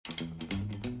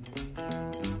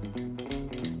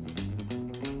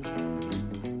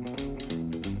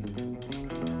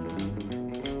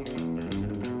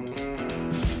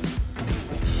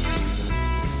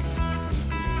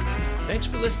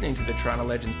Thanks for listening to the Toronto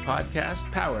Legends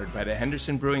podcast, powered by the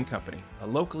Henderson Brewing Company, a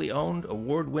locally owned,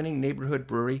 award-winning neighborhood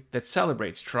brewery that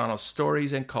celebrates Toronto's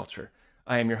stories and culture.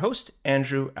 I am your host,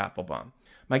 Andrew Applebaum.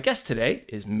 My guest today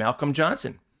is Malcolm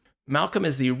Johnston. Malcolm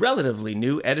is the relatively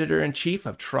new editor-in-chief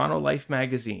of Toronto Life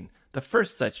magazine, the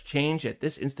first such change at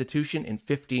this institution in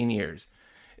 15 years.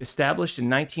 Established in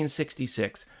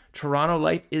 1966, Toronto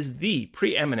Life is the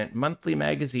preeminent monthly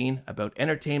magazine about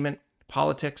entertainment,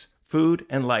 politics, food,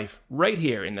 and life, right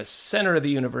here in the center of the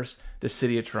universe, the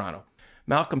city of Toronto.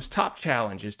 Malcolm's top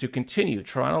challenge is to continue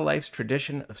Toronto Life's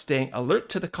tradition of staying alert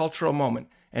to the cultural moment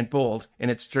and bold in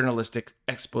its journalistic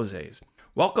exposés.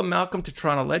 Welcome, Malcolm, to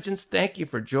Toronto Legends. Thank you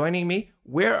for joining me.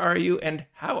 Where are you and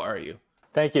how are you?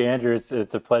 Thank you, Andrew.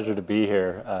 It's a pleasure to be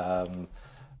here.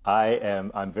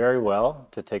 I'm very well,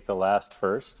 to take the last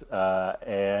first,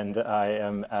 and I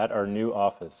am at our new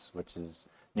office, which is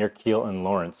near Keele and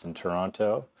Lawrence in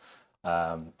Toronto.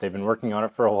 They've been working on it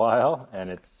for a while,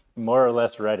 and it's more or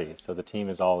less ready. So the team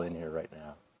is all in here right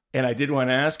now. And I did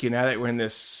want to ask you, now that we're in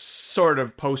this sort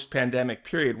of post-pandemic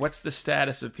period, what's the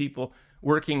status of people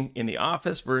working in the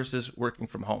office versus working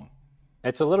from home?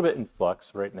 It's a little bit in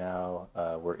flux right now.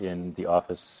 We're in the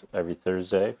office every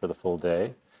Thursday for the full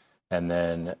day, and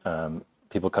then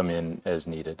people come in as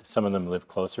needed. Some of them live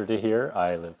closer to here.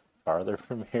 I live farther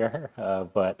from here,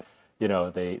 but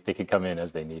they could come in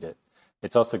as they need it.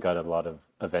 It's also got a lot of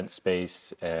event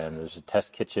space, and there's a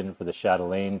test kitchen for the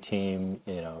Chatelaine team.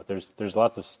 There's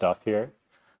lots of stuff here.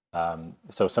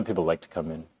 So some people like to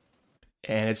come in.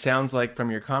 And it sounds like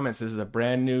from your comments, this is a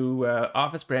brand new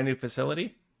office, brand new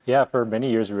facility? Yeah, for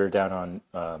many years we were down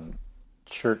on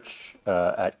Church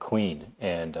at Queen,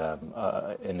 and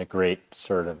in a great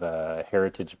sort of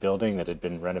heritage building that had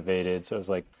been renovated. So it was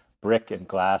like brick and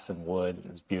glass and wood.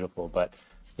 It was beautiful, but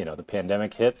the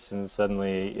pandemic hits and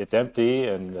suddenly it's empty,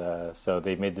 and so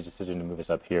they made the decision to move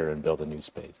us up here and build a new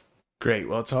space. Great.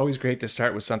 Well, it's always great to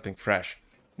start with something fresh.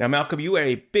 Now, Malcolm, you are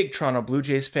a big Toronto Blue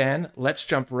Jays fan. Let's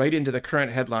jump right into the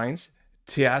current headlines.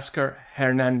 Teoscar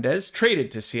Hernandez traded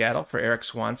to Seattle for Erik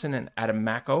Swanson and Adam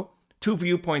Macko. Two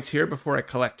viewpoints here before I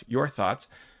collect your thoughts.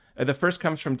 The first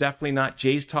comes from Definitely Not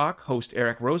Jays Talk host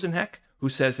Eric Rosenheck, who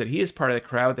says that he is part of the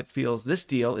crowd that feels this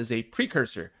deal is a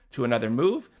precursor to another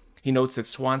move. He notes that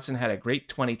Swanson had a great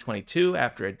 2022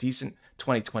 after a decent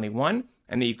 2021,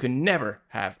 and that you can never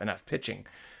have enough pitching.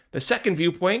 The second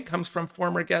viewpoint comes from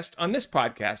former guest on this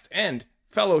podcast and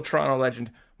fellow Toronto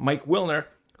legend Mike Wilner,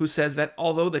 who says that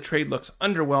although the trade looks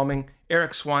underwhelming,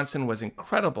 Erik Swanson was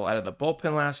incredible out of the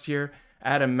bullpen last year.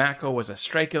 Adam Macko was a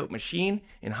strikeout machine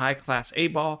in high-class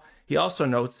A-ball. He also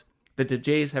notes that the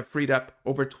Jays have freed up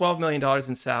over $12 million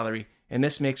in salary, and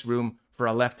this makes room for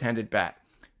a left-handed bat.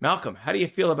 Malcolm, how do you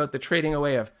feel about the trading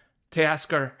away of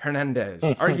Teoscar Hernandez,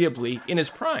 arguably in his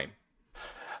prime?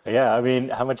 Yeah, I mean,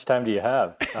 how much time do you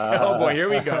have? Oh boy, here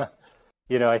we go.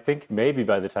 I think maybe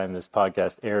by the time this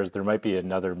podcast airs, there might be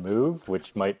another move,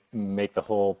 which might make the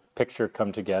whole picture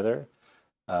come together.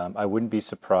 I wouldn't be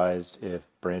surprised if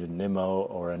Brandon Nimmo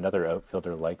or another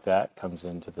outfielder like that comes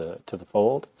into the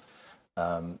fold.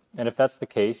 And if that's the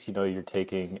case, you're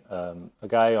taking a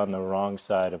guy on the wrong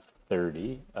side of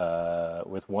 30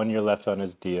 with 1 year left on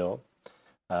his deal,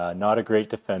 not a great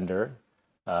defender,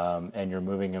 and you're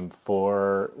moving him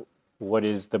for what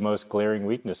is the most glaring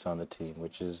weakness on the team,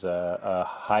 which is a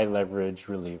high leverage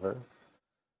reliever,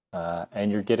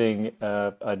 and you're getting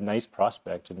a nice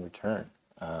prospect in return.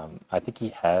 I think he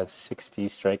had 60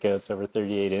 strikeouts over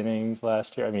 38 innings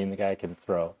last year. I mean, the guy can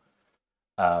throw.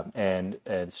 And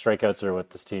strikeouts are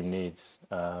what this team needs.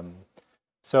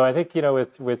 So I think,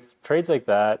 with trades like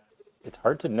that, it's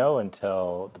hard to know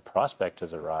until the prospect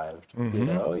has arrived.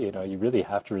 Mm-hmm. You really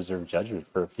have to reserve judgment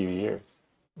for a few years.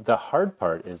 The hard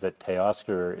part is that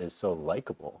Teoscar is so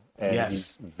likable, and yes,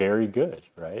 he's very good,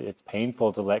 right? It's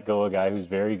painful to let go a guy who's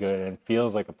very good and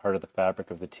feels like a part of the fabric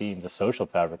of the team, the social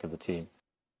fabric of the team.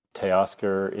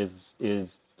 Teoscar is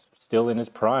still in his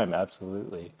prime,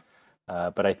 absolutely.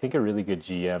 But I think a really good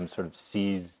GM sort of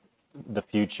sees the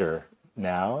future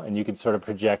now, and you can sort of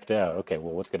project out, okay,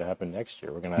 well, what's going to happen next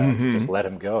year? We're going to just let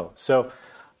him go. So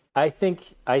I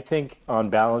think on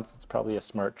balance, it's probably a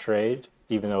smart trade,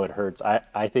 even though it hurts.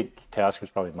 I think Teoscar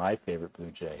is probably my favorite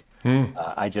Blue Jay.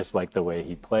 I just like the way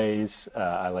he plays.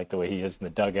 I like the way he is in the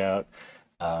dugout.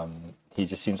 He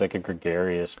just seems like a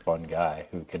gregarious, fun guy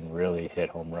who can really hit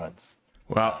home runs.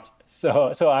 Wow.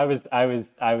 So I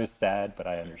was sad, but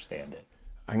I understand it.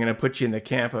 I'm going to put you in the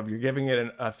camp of you're giving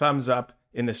it a thumbs up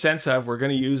in the sense of we're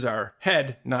going to use our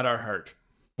head, not our heart.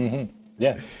 Mm-hmm.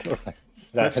 Yeah, totally.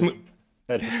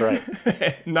 That is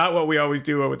right. Not what we always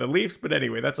do with the Leafs, but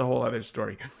anyway, that's a whole other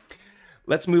story.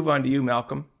 Let's move on to you,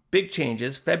 Malcolm. big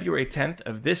changes February 10th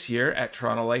of this year at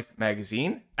Toronto Life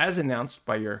magazine, as announced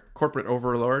by your corporate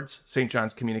overlords, St.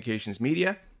 John's Communications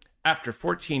Media. After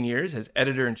 14 years as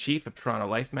editor-in-chief of Toronto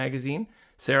Life magazine,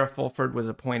 Sarah Fulford was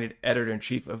appointed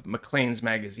editor-in-chief of Maclean's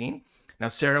magazine. Now,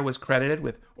 Sarah was credited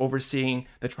with overseeing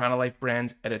the Toronto Life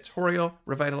brand's editorial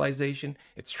revitalization,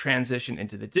 its transition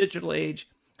into the digital age.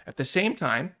 At the same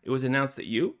time, it was announced that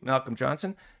you, Malcolm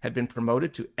Johnston, had been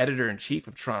promoted to editor-in-chief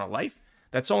of Toronto Life.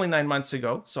 That's only 9 months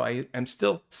ago, so I am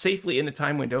still safely in the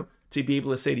time window to be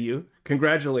able to say to you,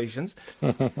 congratulations.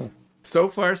 So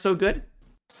far, so good?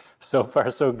 So far,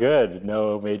 so good.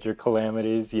 No major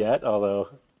calamities yet, although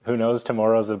who knows,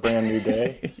 tomorrow's a brand new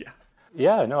day.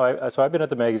 Yeah, no, so I've been at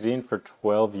the magazine for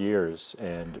 12 years,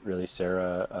 and really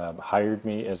Sarah hired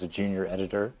me as a junior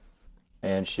editor,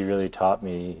 and she really taught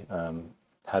me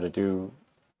how to do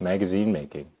magazine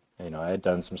making. You know, I had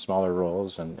done some smaller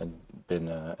roles and been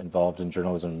involved in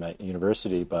journalism at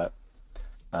university, but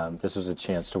this was a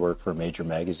chance to work for a major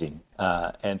magazine,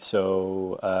 and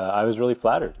so I was really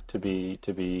flattered to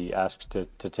be asked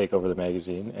to take over the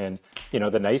magazine. And you know,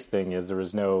 the nice thing is there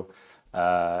was no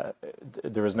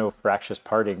fractious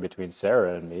parting between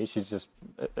Sarah and me. She's just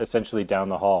essentially down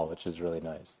the hall, which is really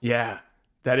nice. Yeah,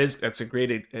 that's a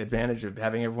great advantage of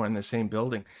having everyone in the same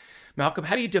building. Malcolm,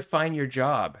 how do you define your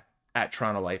job at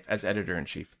Toronto Life as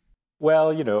editor-in-chief?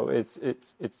 Well, you know,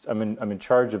 I'm in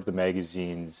charge of the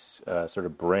magazine's sort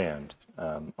of brand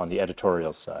on the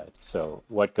editorial side. So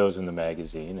what goes in the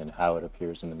magazine and how it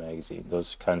appears in the magazine,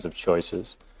 those kinds of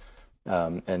choices.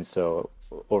 And so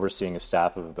overseeing a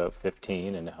staff of about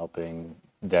 15 and helping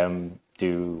them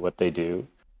do what they do,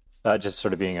 just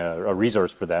sort of being a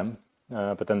resource for them.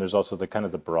 But then there's also the kind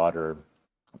of the broader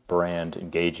brand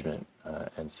engagement.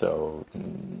 And so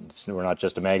we're not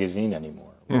just a magazine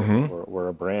anymore. We're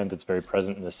a brand that's very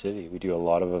present in the city. We do a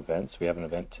lot of events. We have an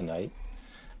event tonight.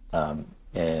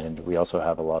 And we also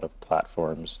have a lot of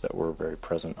platforms that we're very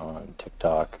present on: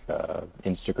 TikTok,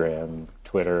 Instagram,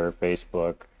 Twitter,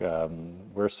 Facebook.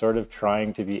 We're sort of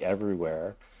trying to be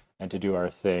everywhere and to do our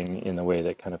thing in the way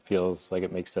that kind of feels like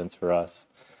it makes sense for us.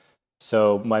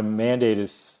 So my mandate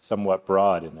is somewhat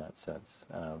broad in that sense,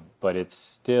 but it's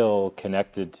still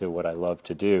connected to what I love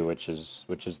to do, which is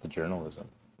the journalism.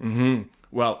 Mm-hmm.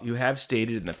 Well, you have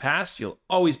stated in the past you'll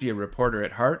always be a reporter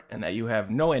at heart, and that you have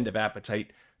no end of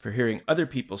appetite for hearing other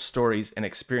people's stories and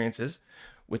experiences.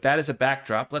 With that as a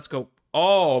backdrop, let's go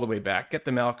all the way back. Get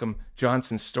the Malcolm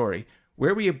Johnston story.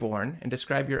 Where were you born, and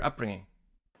describe your upbringing?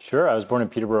 Sure. I was born in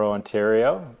Peterborough,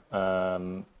 Ontario.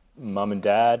 Mom and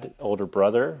dad, older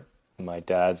brother. My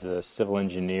dad's a civil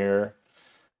engineer.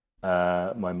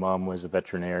 My mom was a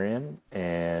veterinarian,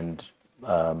 and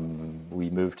we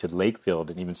moved to Lakefield,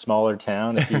 an even smaller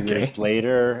town, a few years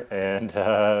later, and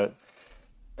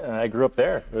I grew up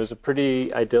there. It was a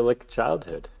pretty idyllic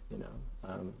childhood, you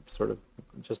know, sort of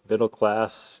just middle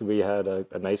class. We had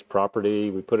a nice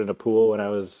property. We put in a pool when I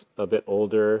was a bit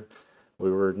older. We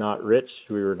were not rich.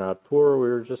 We were not poor. We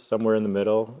were just somewhere in the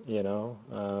middle, you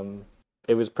know.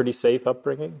 It was pretty safe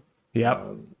upbringing.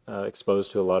 Yep.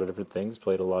 Exposed to a lot of different things,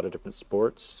 played a lot of different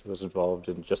sports, was involved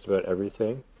in just about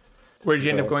everything. Where did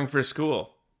you end up going for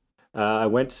school? I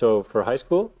went for high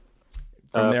school.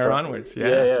 From there onwards,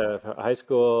 Yeah. For high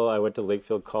school, I went to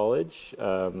Lakefield College,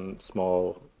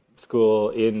 small school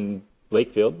in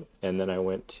Lakefield, and then I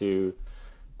went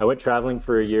traveling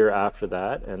for a year after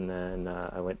that, and then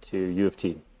I went to U of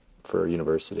T for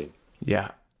university.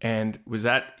 Yeah. And was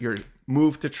that your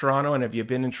move to Toronto, and have you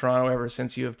been in Toronto ever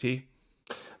since U of T?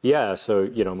 Yeah, so,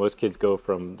 you know, most kids go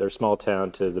from their small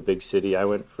town to the big city. I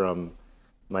went from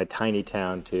my tiny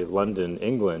town to London,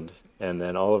 England, and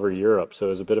then all over Europe. So it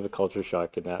was a bit of a culture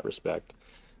shock in that respect.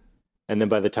 And then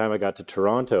by the time I got to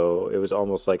Toronto, it was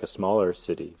almost like a smaller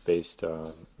city based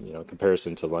on, you know,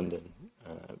 comparison to London.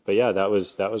 But yeah, that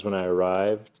was when I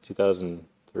arrived,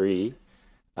 2003,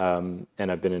 and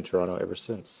I've been in Toronto ever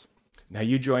since. Now,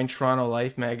 you joined Toronto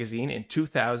Life magazine in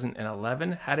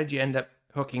 2011. How did you end up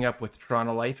hooking up with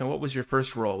Toronto Life, and what was your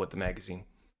first role with the magazine?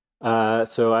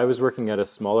 So I was working at a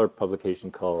smaller publication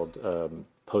called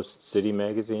Post City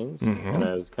Magazines, and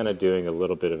I was kind of doing a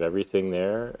little bit of everything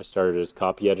there. I started as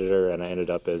copy editor, and I ended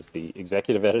up as the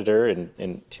executive editor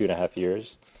in 2.5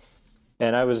 years.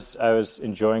 And I was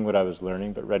enjoying what I was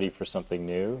learning, but ready for something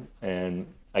new. And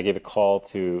I gave a call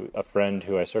to a friend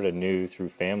who I sort of knew through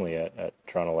family at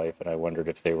Toronto Life, and I wondered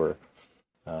if they were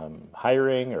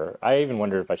hiring, or I even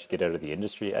wondered if I should get out of the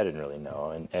industry. I didn't really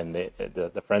know. And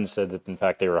the friend said that, in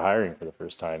fact, they were hiring for the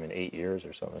first time in 8 years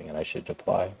or something, and I should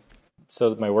apply.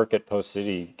 So my work at Post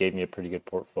City gave me a pretty good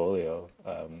portfolio.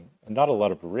 And not a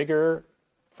lot of rigor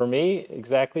for me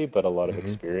exactly, but a lot of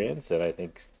experience. And I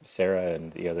think Sarah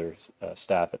and the other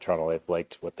staff at Toronto Life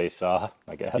liked what they saw,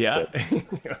 I guess. Yeah,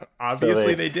 So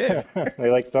obviously they did. they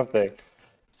liked something.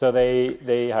 So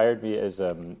they hired me as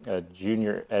a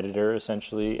junior editor,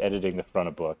 essentially editing the front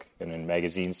of book. And in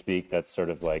magazine speak, that's sort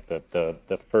of like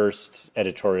the first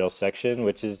editorial section,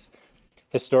 which is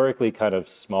historically kind of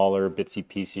smaller, bitsy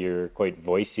piecier, quite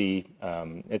voicey.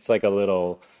 It's like a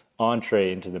little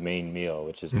entree into the main meal,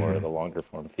 which is more of the longer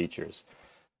form features.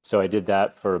 So I did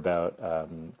that for about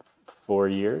 4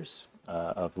 years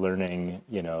of learning,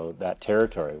 that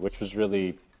territory, which was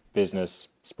really business,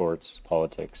 sports,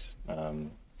 politics,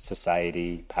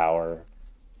 society, power,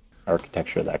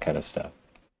 architecture, that kind of stuff.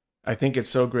 I think it's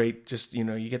so great. Just,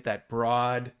 you get that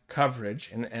broad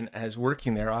coverage, and as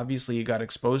working there, obviously you got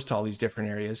exposed to all these different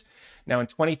areas. Now in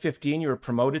 2015, you were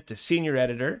promoted to senior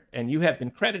editor, and you have been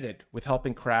credited with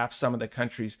helping craft some of the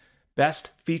country's best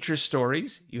feature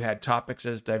stories. You had topics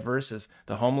as diverse as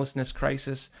the homelessness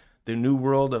crisis, the new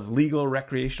world of legal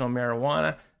recreational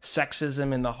marijuana,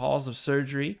 sexism in the halls of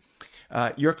surgery.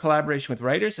 Your collaboration with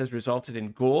writers has resulted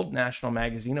in Gold National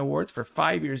Magazine Awards for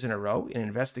 5 years in a row in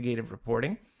investigative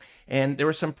reporting. And there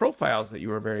were some profiles that you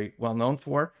were very well known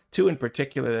for, two in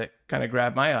particular that kind of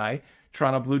grabbed my eye: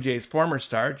 Toronto Blue Jays former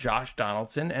star Josh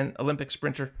Donaldson and Olympic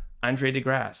sprinter Andre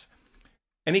DeGrasse.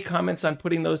 Any comments on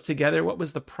putting those together? What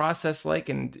was the process like?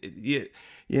 And you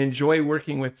enjoy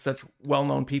working with such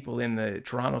well-known people in the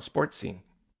Toronto sports scene?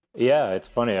 Yeah, it's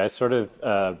funny. I sort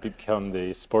of become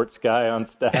the sports guy on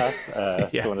staff.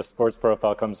 Yeah. So when a sports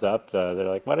profile comes up, they're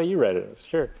like, "Why don't you write it?"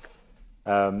 Sure.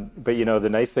 But the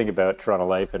nice thing about Toronto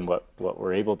Life and what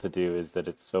we're able to do is that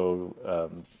it's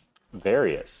so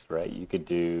various, right? You could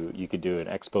do an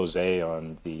expose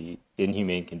on the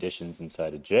inhumane conditions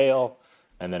inside a jail,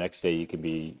 and the next day you can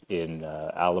be in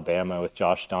Alabama with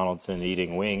Josh Donaldson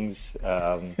eating wings.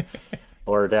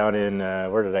 Or down in,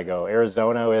 where did I go?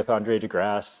 Arizona with Andre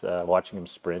DeGrasse, watching him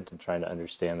sprint and trying to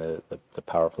understand the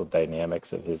powerful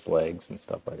dynamics of his legs and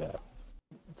stuff like that.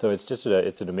 So it's just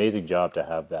it's an amazing job to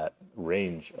have that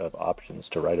range of options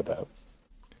to write about.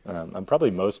 I'm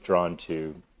probably most drawn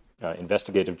to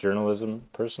investigative journalism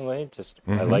personally. Just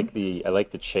I like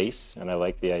the chase, and I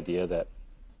like the idea that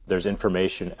there's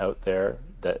information out there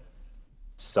that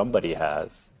somebody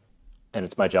has, and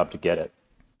it's my job to get it.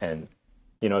 And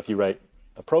if you write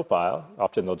a profile,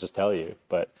 often they'll just tell you,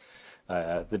 but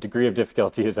the degree of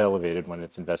difficulty is elevated when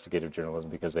it's investigative journalism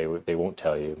because they won't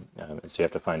tell you, and so you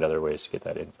have to find other ways to get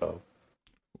that info.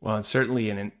 Well, and certainly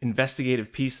an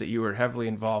investigative piece that you were heavily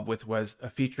involved with was a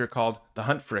feature called The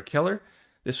Hunt for a Killer.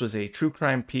 This was a true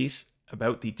crime piece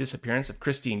about the disappearance of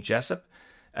Christine Jessup.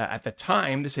 At the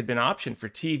time, this had been optioned for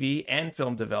TV and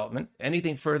film development.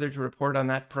 Anything further to report on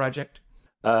that project?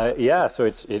 Yeah, so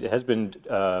it has been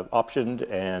optioned,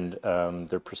 and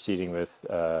they're proceeding with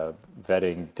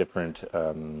vetting different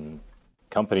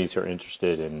companies who are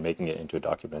interested in making it into a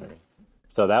documentary.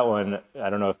 So that one, I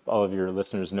don't know if all of your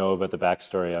listeners know about the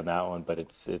backstory on that one, but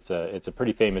it's a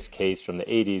pretty famous case from the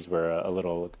 80s where a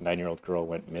little 9-year-old girl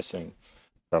went missing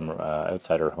from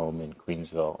outside her home in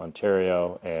Queensville,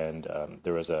 Ontario, and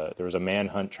there was a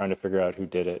manhunt trying to figure out who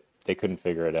did it. They couldn't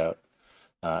figure it out.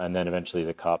 And then eventually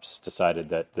the cops decided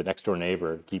that the next door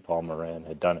neighbor, Guy Paul Moran,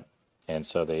 had done it. And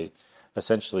so they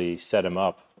essentially set him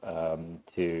up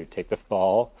to take the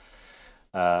fall.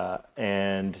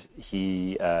 And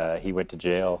he went to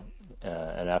jail.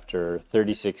 And after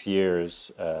 36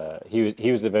 years,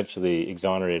 he was eventually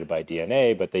exonerated by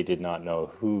DNA, but they did not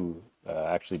know who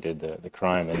actually did the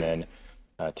crime. And then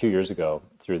 2 years ago,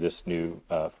 through this new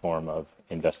form of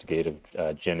investigative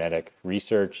genetic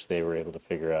research, they were able to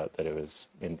figure out that it was,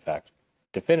 in fact,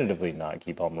 definitively not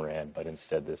Guy Paul Moran, but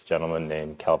instead this gentleman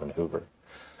named Calvin Hoover.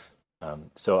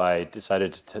 So I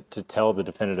decided to tell the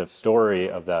definitive story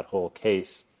of that whole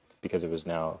case because it was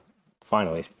now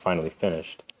finally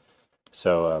finished.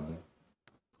 So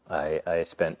I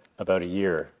spent about a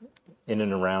year in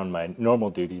and around my normal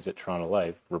duties at Toronto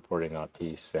Life reporting on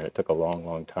piece, and it took a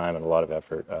long time and a lot of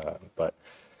effort, but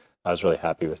I was really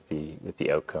happy with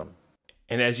the outcome.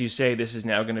 And as you say, this is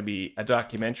now going to be a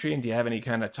documentary, and do you have any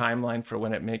kind of timeline for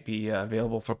when it might be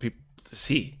available for people to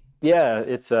see? Yeah,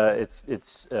 it's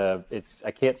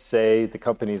I can't say the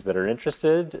companies that are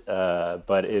interested,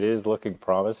 but it is looking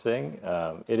promising.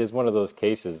 It is one of those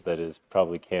cases that is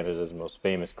probably Canada's most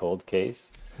famous cold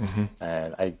case. Mm-hmm.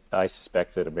 And I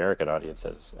suspect that American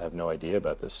audiences have no idea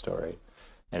about this story.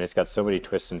 And it's got so many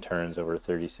twists and turns over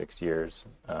 36 years.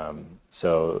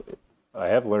 So I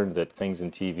have learned that things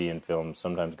in TV and film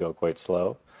sometimes go quite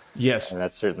slow, and Yes.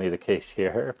 that's certainly the case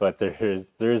here. But there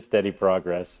is steady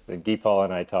progress. And Guy Paul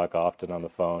and I talk often on the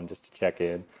phone just to check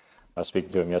in. I was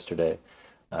speaking to him yesterday,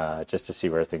 just to see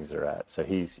where things are at. So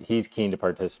he's keen to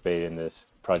participate in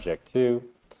this project too,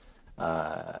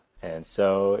 and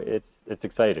so it's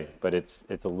exciting, but it's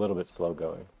a little bit slow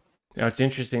going. It's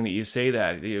interesting that you say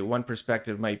that. One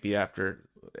perspective might be after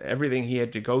everything he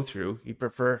had to go through, he'd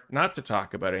prefer not to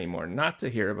talk about it anymore, not to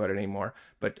hear about it anymore.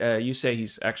 But you say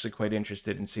he's actually quite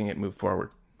interested in seeing it move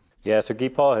forward. Yeah, so Guy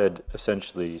Paul had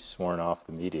essentially sworn off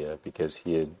the media because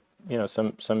he had,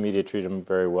 some media treated him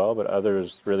very well, but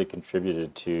others really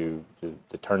contributed to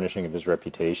the tarnishing of his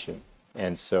reputation.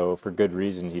 And so, for good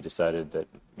reason, he decided that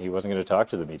he wasn't going to talk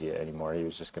to the media anymore. He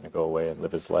was just going to go away and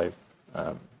live his life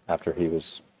after he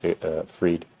was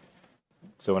freed.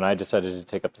 So when I decided to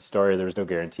take up the story, there was no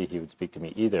guarantee he would speak to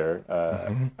me either.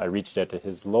 I reached out to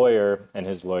his lawyer, and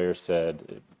his lawyer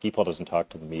said, Guy Paul doesn't talk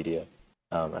to the media.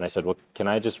 And I said, well, can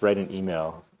I just write an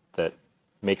email that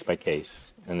makes my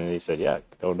case? And then he said, yeah,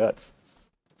 go nuts.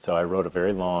 So I wrote a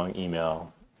very long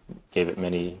email, gave it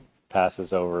many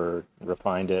passes over,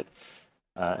 refined it,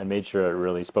 and made sure it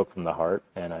really spoke from the heart.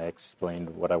 And I explained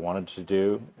what I wanted to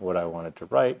do, what I wanted to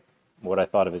write, what I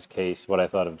thought of his case, what I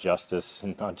thought of justice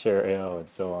in Ontario, and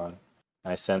so on.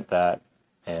 I sent that,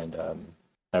 and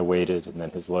I waited, and then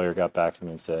his lawyer got back to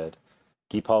me and said,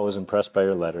 Guy Paul was impressed by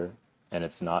your letter, and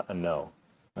it's not a no.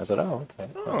 I said, oh,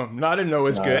 okay. Oh, not a no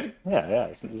is good. Yeah.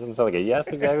 It doesn't sound like a yes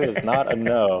exactly. It's not a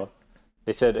no.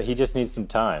 They said he just needs some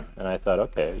time. And I thought,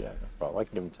 okay, yeah, no problem. I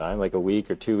can give him time, like a week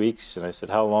or 2 weeks. And I said,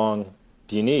 how long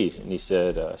do you need? And he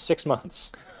said, 6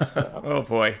 months. Oh,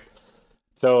 boy.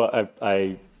 So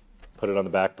I put it on the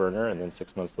back burner, and then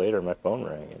 6 months later, my phone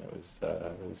rang, and it was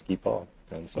Guy Paul.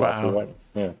 And so off we went.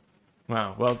 Yeah.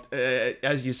 Wow. Well,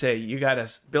 as you say, you got to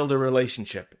build a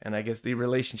relationship, and I guess the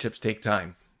relationships take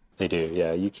time. They do,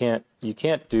 yeah. You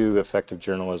can't do effective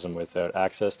journalism without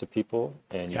access to people,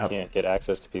 and you can't get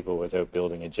access to people without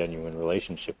building a genuine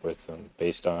relationship with them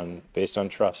based on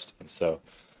trust. And so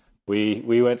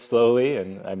we went slowly,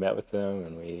 and I met with them,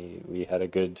 and we had a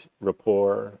good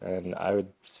rapport, and I would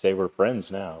say we're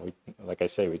friends now. Like I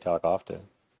say, we talk often.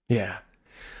 Yeah.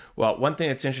 Well, one thing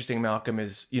that's interesting, Malcolm,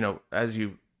 is, as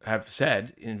you have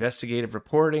said, investigative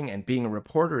reporting and being a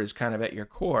reporter is kind of at your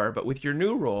core. But with your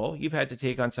new role, you've had to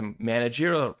take on some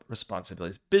managerial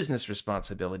responsibilities, business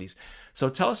responsibilities. So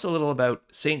tell us a little about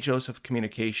St. Joseph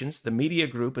Communications. The media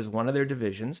group is one of their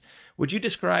divisions. Would you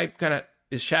describe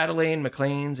is Chatelaine,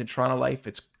 Maclean's, and Toronto Life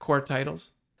its core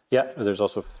titles? Yeah, there's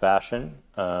also fashion.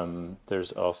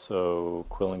 There's also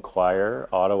Quill and Choir,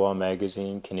 Ottawa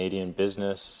Magazine, Canadian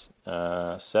Business,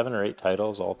 7 or 8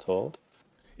 titles all told.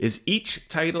 Is each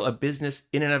title a business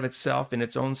in and of itself, in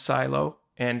its own silo?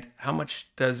 And how much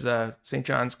does St.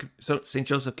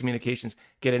 Joseph Communications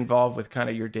get involved with kind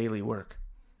of your daily work?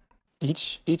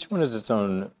 Each one is its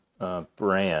own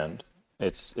brand.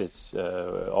 It's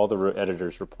all the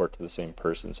editors report to the same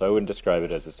person, so I wouldn't describe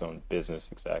it as its own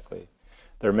business exactly.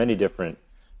 There are many different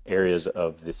areas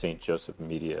of the St. Joseph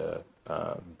Media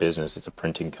business. It's a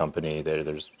printing company.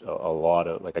 There's a lot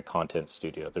of, like, a content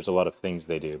studio. There's a lot of things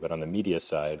they do, but on the media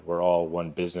side, we're all one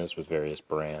business with various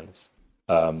brands.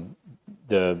 Our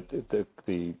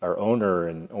owner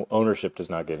and ownership does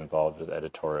not get involved with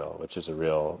editorial, which is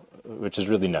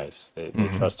really nice. They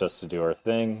trust us to do our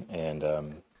thing, and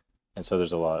so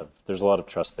there's a lot of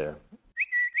trust there.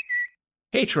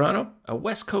 Hey Toronto, a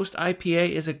West Coast IPA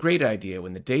is a great idea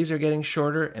when the days are getting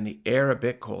shorter and the air a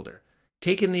bit colder.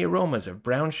 Take in the aromas of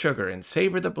brown sugar and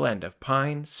savor the blend of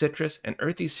pine, citrus, and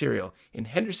earthy cereal in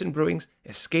Henderson Brewing's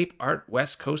Escape Art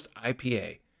West Coast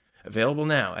IPA. Available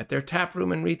now at their tap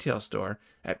room and retail store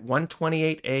at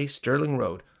 128A Sterling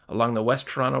Road along the West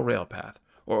Toronto Rail Path,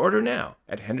 or order now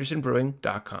at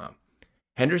hendersonbrewing.com.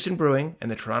 Henderson Brewing and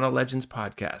the Toronto Legends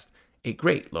Podcast, a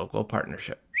great local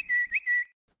partnership.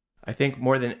 I think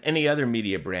more than any other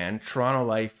media brand, Toronto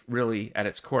Life really at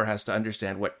its core has to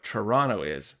understand what Toronto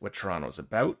is, what Toronto's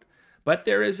about. But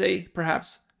there is a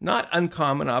perhaps not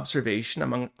uncommon observation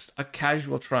amongst a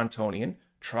casual Torontonian.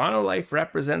 Toronto Life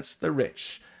represents the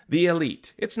rich, the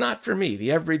elite. It's not for me,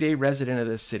 the everyday resident of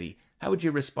this city. How would you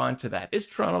respond to that? Is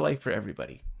Toronto Life for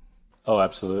everybody? Oh,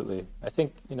 absolutely. I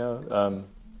think,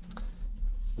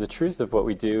 the truth of what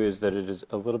we do is that it is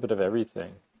a little bit of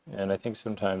everything. And I think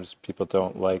sometimes people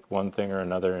don't like one thing or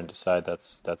another and decide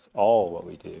that's all what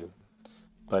we do.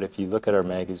 But if you look at our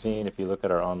magazine, if you look at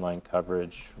our online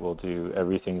coverage, we'll do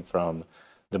everything from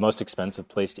the most expensive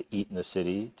place to eat in the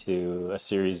city to a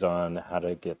series on how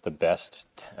to get the best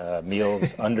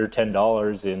meals under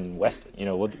 $10 in Weston.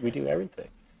 We do everything.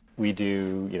 we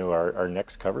do, our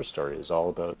next cover story is all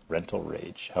about rental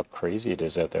rage, how crazy it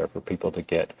is out there for people to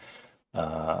get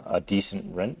a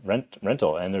decent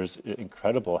rental, and there's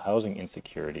incredible housing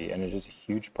insecurity, and it is a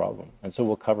huge problem. And so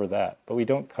we'll cover that, but we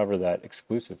don't cover that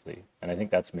exclusively. And I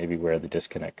think that's maybe where the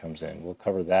disconnect comes in. We'll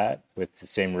cover that with the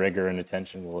same rigor and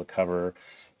attention. We'll cover,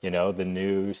 the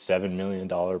new $7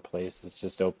 million place that's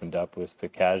just opened up with the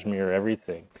cashmere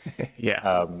everything.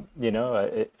 Yeah.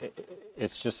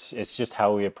 It's just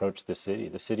how we approach the city.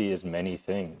 The city is many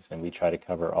things, and we try to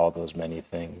cover all those many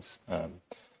things.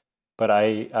 But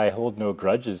I hold no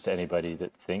grudges to anybody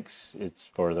that thinks it's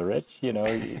for the rich.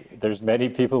 There's many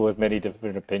people with many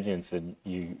different opinions, and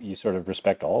you sort of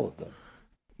respect all of them.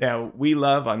 Now, we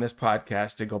love on this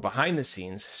podcast to go behind the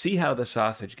scenes, see how the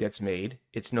sausage gets made.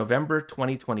 It's November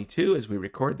 2022 as we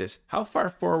record this. How far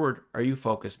forward are you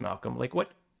focused, Malcolm? Like, what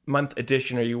month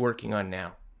edition are you working on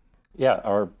now? Yeah,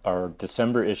 our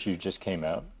December issue just came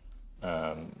out.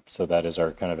 So that is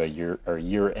our kind of our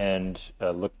year-end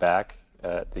look back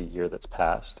at the year that's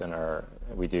passed, and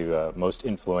we do most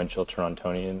influential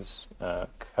Torontonians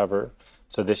cover.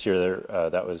 So this year,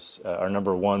 that was our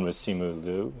number one was Simu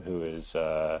Liu, who is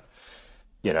the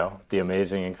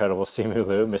amazing, incredible Simu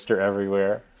Liu, Mr.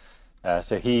 Everywhere.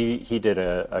 So he did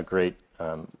a great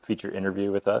feature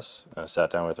interview with us.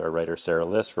 Sat down with our writer Sarah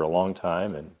List for a long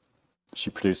time, and she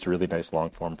produced a really nice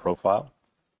long form profile.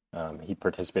 He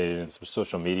participated in some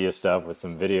social media stuff with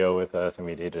some video with us, and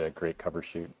we did a great cover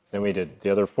shoot. Then we did the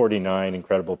other 49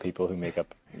 incredible people who make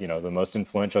up, the most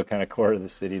influential kind of core of the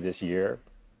city this year.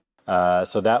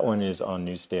 So that one is on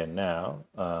newsstand now.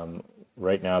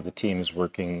 Right now, the team is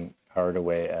working hard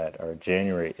away at our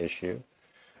January issue,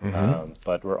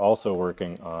 but we're also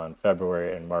working on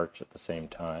February and March at the same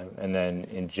time. And then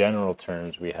in general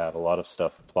terms, we have a lot of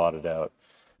stuff plotted out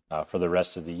for the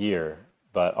rest of the year.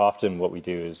 But often what we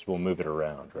do is we'll move it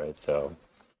around, right? So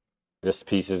this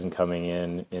piece isn't coming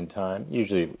in time.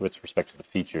 Usually with respect to the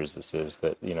features, this is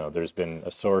that, there's been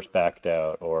a source backed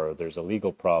out, or there's a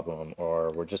legal problem,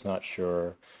 or we're just not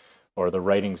sure, or the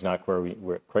writing's not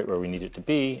quite where we need it to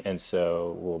be. And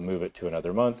so we'll move it to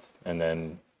another month, and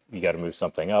then you got to move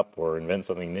something up or invent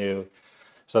something new.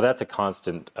 So that's a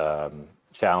constant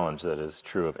challenge that is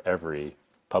true of every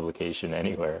publication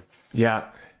anywhere. Yeah.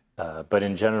 But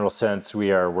in general sense,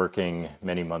 we are working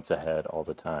many months ahead all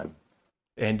the time.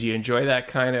 And do you enjoy that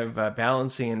kind of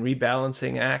balancing and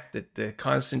rebalancing act, that the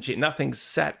constant, nothing's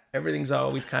set, everything's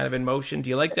always kind of in motion?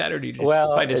 Do you like that, or do you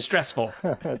find it stressful?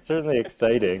 It's certainly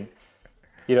exciting.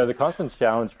 The constant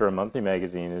challenge for a monthly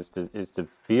magazine is to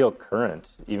feel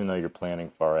current, even though you're planning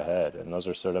far ahead. And those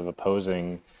are sort of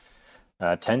opposing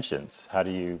tensions. How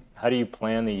do you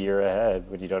plan the year ahead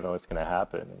when you don't know what's going to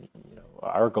happen?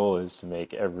 Our goal is to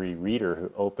make every reader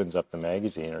who opens up the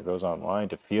magazine or goes online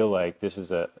to feel like this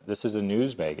is a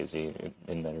news magazine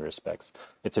in many respects.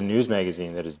 It's a news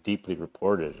magazine that is deeply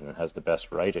reported and it has the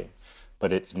best writing,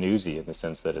 but it's newsy in the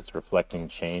sense that it's reflecting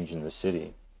change in the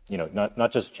city.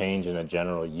 Not just change in a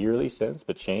general yearly sense,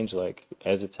 but change like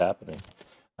as it's happening.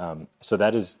 So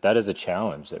that is a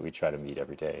challenge that we try to meet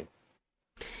every day.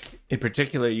 In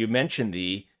particular, you mentioned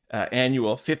the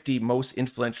annual 50 most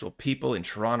influential people in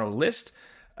Toronto list.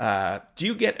 Do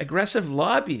you get aggressive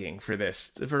lobbying for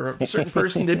this, for a certain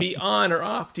person to be on or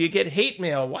off? Do you get hate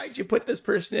mail? Why'd you put this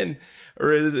person in?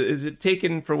 Or is it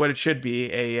taken for what it should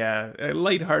be, a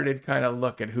lighthearted kind of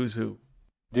look at who's who?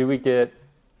 Do we get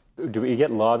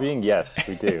lobbying? Yes,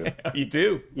 we do. You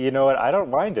do? You know what? I don't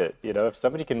mind it. If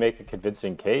somebody can make a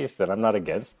convincing case, then I'm not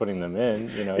against putting them in.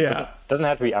 It doesn't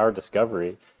have to be our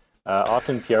discovery.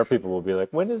 Often PR people will be like,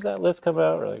 when does that list come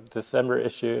out? Or like December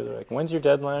issue. They're like, when's your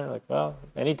deadline? We're like, well,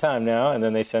 anytime now. And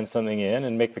then they send something in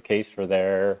and make the case for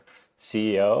their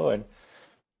CEO. And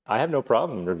I have no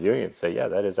problem reviewing it and say, yeah,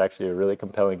 that is actually a really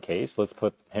compelling case. Let's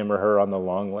put him or her on the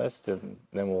long list, and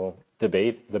then we'll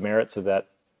debate the merits of that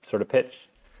sort of pitch.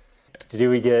 Do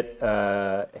we get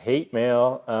hate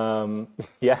mail?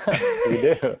 Yeah, we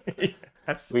do.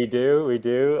 Yes. We do.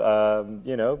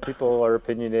 People are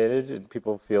opinionated, and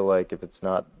people feel like if it's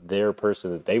not their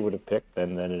person that they would have picked,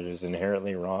 then it is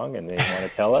inherently wrong, and they want to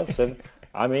tell us. And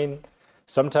I mean,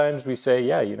 sometimes we say,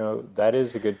 yeah, that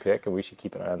is a good pick, and we should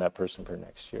keep an eye on that person for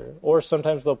next year. Or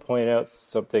sometimes they'll point out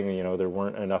something, there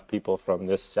weren't enough people from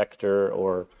this sector,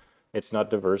 or it's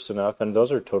not diverse enough, and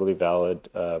those are totally valid.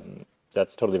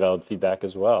 That's totally valid feedback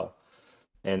as well.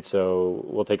 And so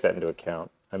we'll take that into account.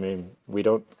 I mean, we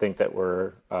don't think that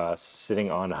we're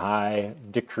sitting on high,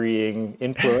 decreeing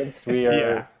influence. We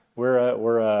are.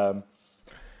 We're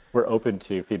open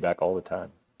to feedback all the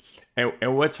time.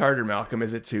 And what's harder, Malcolm?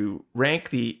 Is it to rank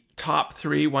the top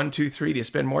 3, 1, 2, 3? Do you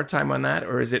spend more time on that,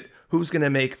 or is it who's going to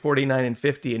make 49 and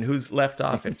 50 and who's left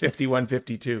off at 51,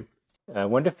 52.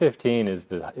 1 to 15 is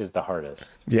the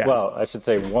hardest. Yeah. Well, I should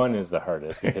say 1 is the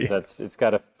hardest because it's got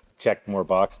to check more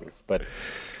boxes. But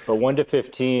 1 to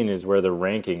 15 is where the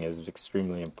ranking is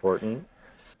extremely important.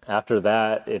 After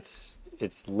that, it's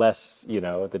less,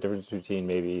 the difference between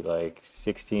maybe like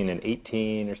 16 and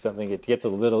 18 or something. It gets a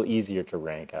little easier to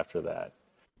rank after that.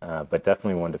 But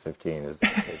definitely 1 to 15 is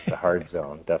the hard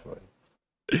zone, definitely.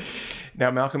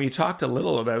 Now, Malcolm, you talked a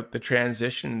little about the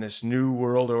transition in this new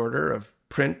world order of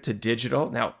print to digital.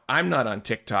 Now, I'm not on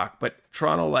TikTok, but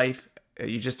Toronto Life,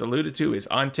 you just alluded to, is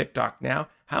on TikTok now.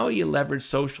 How do you leverage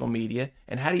social media,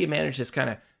 and how do you manage this kind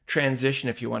of transition,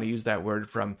 if you want to use that word,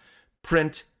 from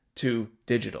print to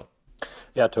digital?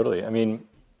 Yeah, totally. I mean,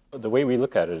 the way we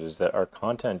look at it is that our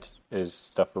content is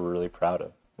stuff we're really proud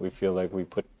of. We feel like we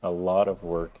put a lot of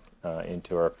work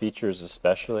into our features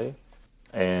especially,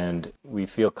 and we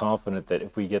feel confident that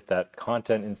if we get that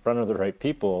content in front of the right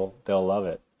people, they'll love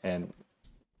it. And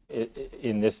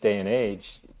in this day and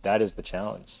age, that is the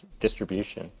challenge,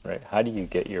 distribution, right? How do you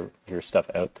get your stuff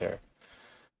out there?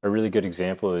 A really good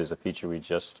example is a feature we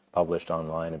just published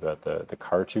online about the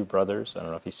Cartu brothers. I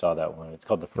don't know if you saw that one. It's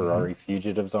called the Ferrari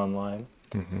Fugitives Online.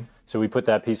 Mm-hmm. So we put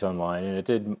that piece online, and it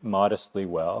did modestly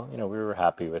well. We were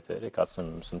happy with it. It got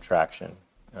some traction.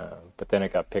 But then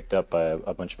it got picked up by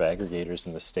a bunch of aggregators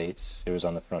in the States. It was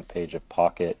on the front page of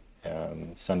Pocket,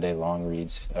 Sunday Long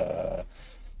Reads,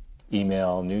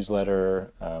 email,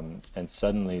 newsletter, and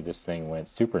suddenly this thing went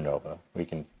supernova. We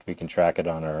can track it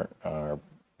on our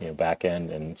back end,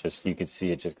 and just you could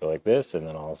see it just go like this, and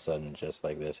then all of a sudden just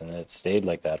like this, and it stayed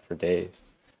like that for days.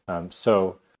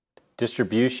 So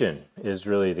distribution is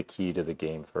really the key to the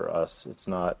game for us. It's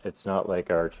not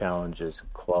like our challenge is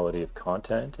quality of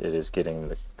content. It is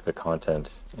getting the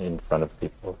content in front of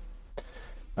people.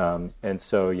 And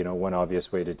so, one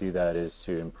obvious way to do that is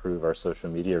to improve our social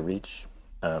media reach.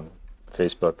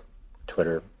 Facebook,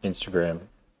 Twitter, Instagram.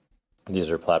 These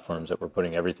are platforms that we're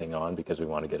putting everything on because we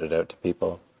want to get it out to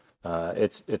people.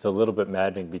 It's a little bit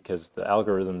maddening because the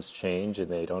algorithms change and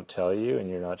they don't tell you, and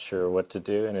you're not sure what to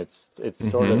do. And it's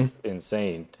sort of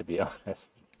insane, to be honest.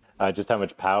 Just how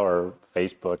much power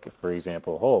Facebook, for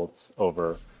example, holds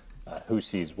over who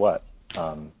sees what.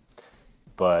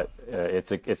 But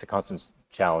it's a constant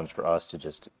challenge for us to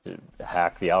just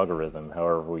hack the algorithm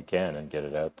however we can and get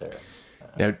it out there.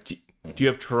 Now, do you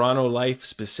have Toronto Life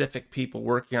specific people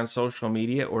working on social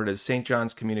media, or does St.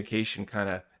 John's Communication kind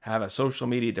of have a social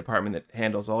media department that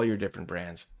handles all your different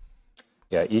brands?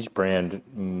 Yeah, each brand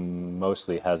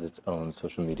mostly has its own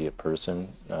social media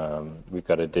person. We've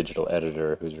got a digital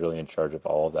editor who's really in charge of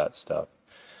all of that stuff.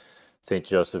 St.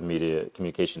 Joseph Media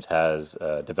Communications has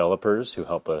developers who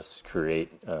help us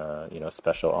create,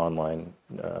 special online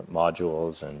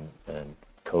modules and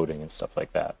coding and stuff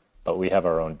like that. But we have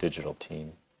our own digital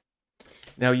team.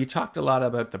 Now, you talked a lot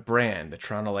about the brand, the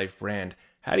Toronto Life brand.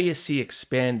 How do you see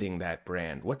expanding that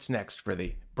brand? What's next for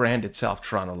the brand itself,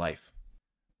 Toronto Life?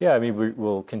 Yeah, I mean,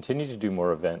 we'll continue to do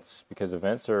more events because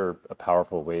events are a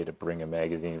powerful way to bring a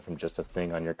magazine from just a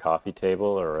thing on your coffee table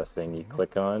or a thing you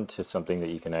click on to something that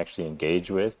you can actually engage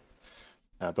with.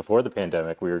 Before the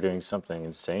pandemic, we were doing something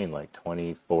insane, like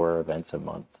 24 events a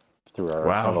month through our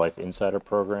Toronto Life Insider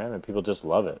program, and people just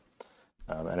love it.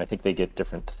 And I think they get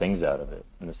different things out of it.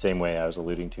 In the same way I was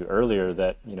alluding to earlier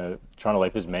that, Toronto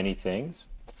Life is many things.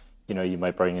 You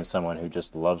might bring in someone who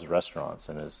just loves restaurants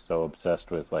and is so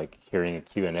obsessed with like hearing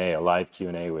a live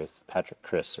Q&A with Patrick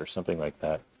Chris or something like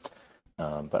that.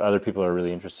 But other people are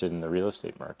really interested in the real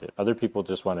estate market. Other people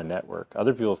just want to network.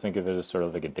 Other people think of it as sort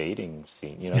of like a dating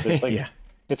scene. It's like,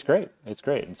 It's great. It's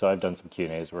great. And so I've done some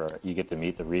Q&As where you get to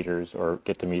meet the readers or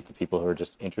get to meet the people who are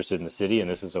just interested in the city. And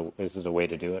this is a way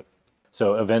to do it.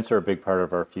 So events are a big part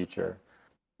of our future.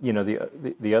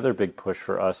 The other big push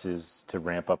for us is to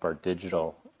ramp up our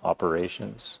digital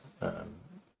operations.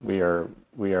 We are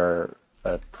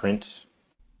a print.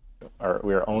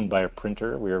 We are owned by a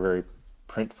printer. We are very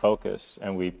print focused,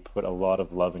 and we put a lot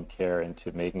of love and care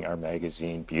into making our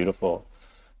magazine beautiful,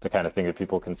 the kind of thing that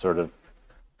people can sort of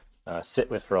sit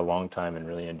with for a long time and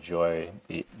really enjoy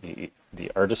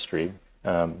the artistry.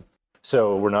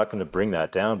 So we're not going to bring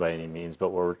that down by any means, but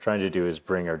what we're trying to do is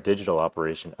bring our digital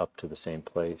operation up to the same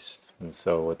place. And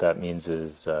so what that means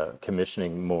is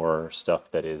commissioning more stuff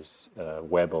that is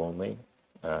web only.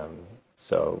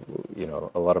 So,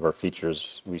 a lot of our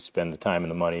features, we spend the time and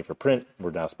the money for print.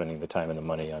 We're now spending the time and the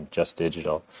money on just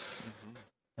digital.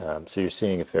 So you're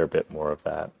seeing a fair bit more of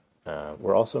that.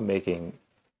 We're also making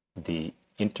the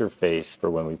interface for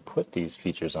when we put these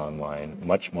features online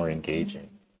much more engaging.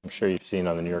 I'm sure you've seen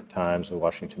on the New York Times, the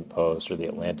Washington Post, or the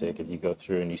Atlantic. If you go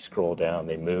through and you scroll down,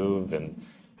 they move, and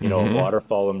a Mm-hmm.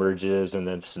 waterfall emerges, and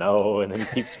then snow, and then you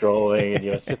keep scrolling, and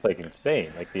it's just like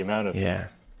insane. Like the amount of Yeah.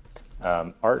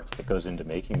 art that goes into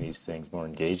making these things more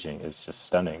engaging is just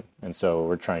stunning. And so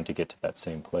we're trying to get to that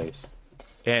same place.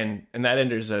 And that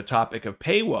enters a topic of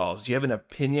paywalls. Do you have an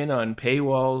opinion on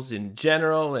paywalls in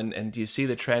general? And do you see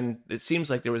the trend? It seems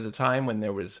like there was a time when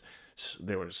there were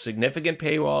significant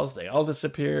paywalls. They all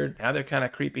disappeared. Now they're kind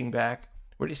of creeping back.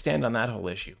 Where do you stand on that whole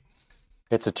issue?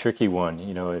 It's a tricky one.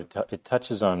 It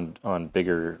touches on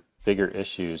bigger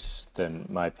issues than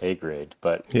my pay grade.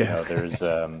 But Yeah. there's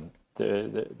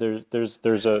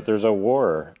a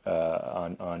war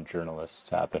on journalists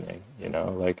happening.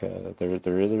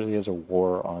 There really is a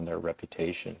war on their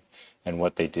reputation and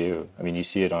what they do. I mean, you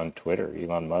see it on Twitter.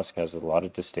 Elon Musk has a lot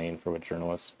of disdain for what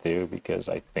journalists do because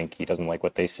I think he doesn't like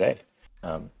what they say.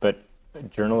 But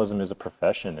journalism is a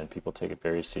profession, and people take it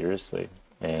very seriously.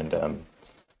 And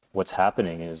what's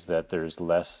happening is that there's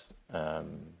less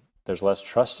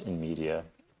trust in media.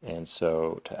 And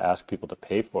so to ask people to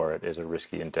pay for it is a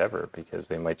risky endeavor because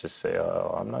they might just say,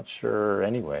 oh, I'm not sure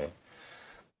anyway.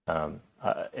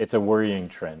 It's a worrying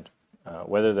trend.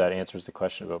 Whether that answers the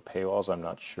question about paywalls, I'm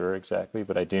not sure exactly,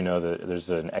 but I do know that there's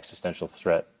an existential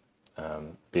threat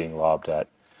being lobbed at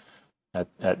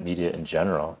media in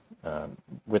general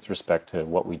with respect to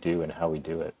what we do and how we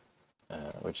do it,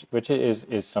 which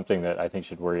is something that I think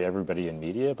should worry everybody in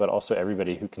media, but also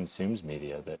everybody who consumes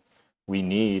media, that we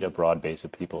need a broad base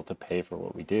of people to pay for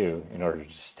what we do in order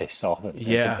to stay solvent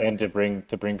and to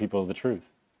bring people the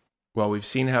truth. Well, we've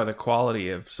seen how the quality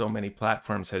of so many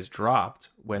platforms has dropped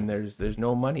when there's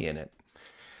no money in it.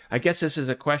 I guess this is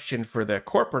a question for the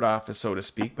corporate office, so to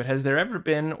speak, but has there ever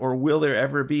been or will there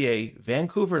ever be a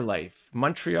Vancouver Life,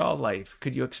 Montreal Life?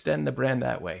 Could you extend the brand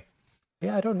that way?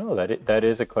 Yeah, I don't know. That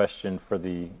is a question for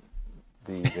the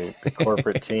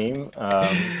corporate team.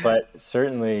 But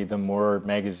certainly the more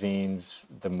magazines,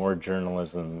 the more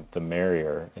journalism, the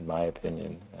merrier, in my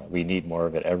opinion. We need more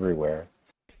of it everywhere.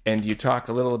 And you talk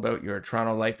a little about your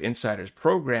Toronto Life Insiders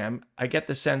program. I get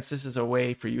the sense this is a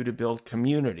way for you to build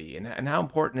community. And how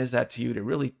important is that to you to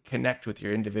really connect with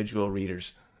your individual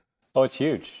readers? Oh, it's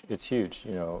huge. It's huge.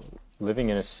 Living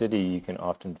in a city, you can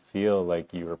often feel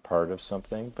like you are part of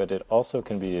something, but it also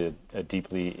can be a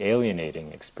deeply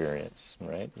alienating experience,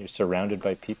 right? You're surrounded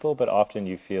by people, but often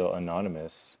you feel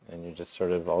anonymous and you're just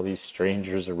sort of all these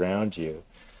strangers around you,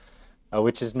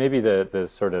 which is maybe the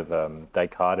sort of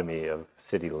dichotomy of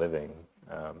city living,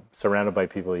 surrounded by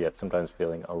people, yet sometimes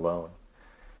feeling alone.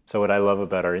 So what I love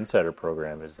about our Insider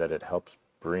program is that it helps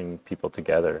bring people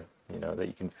together. That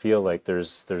you can feel like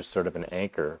there's sort of an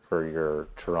anchor for your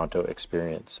Toronto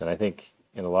experience. And I think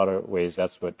in a lot of ways,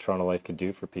 that's what Toronto Life can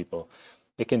do for people.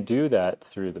 It can do that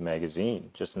through the magazine,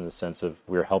 just in the sense of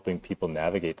we're helping people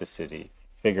navigate the city,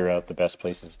 figure out the best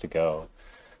places to go,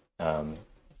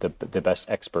 the best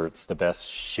experts, the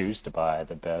best shoes to buy,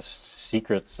 the best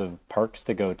secrets of parks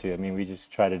to go to. I mean, we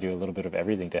just try to do a little bit of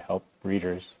everything to help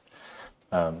readers.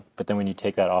 But then when you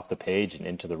take that off the page and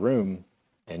into the room,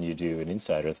 and you do an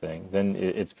insider thing, then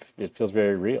it feels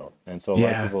very real. And so a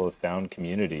lot of people have found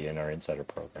community in our insider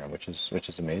program, which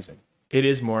is amazing. It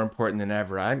is more important than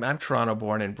ever. I'm Toronto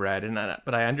born and bred,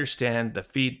 but I understand the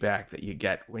feedback that you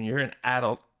get when you're an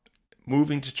adult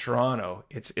moving to Toronto.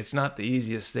 It's not the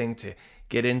easiest thing to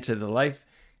get into the life,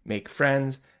 make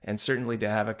friends, and certainly to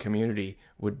have a community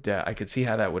would I could see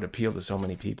how that would appeal to so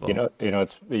many people.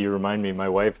 You remind me, my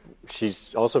wife,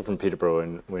 she's also from Peterborough,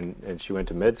 and when she went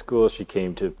to med school, she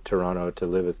came to Toronto to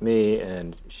live with me,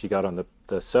 and she got on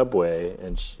the subway,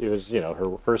 and it was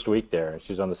her first week there, and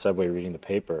she was on the subway reading the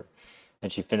paper,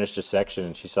 and she finished a section,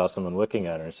 and she saw someone looking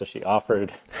at her, and so she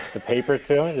offered the paper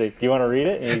to him. Like, do you want to read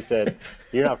it? And he said,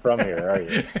 "You're not from here, are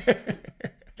you?"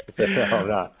 She said, "No, I'm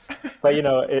not." But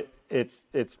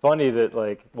it's funny that,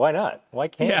 like, why not? Why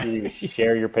can't you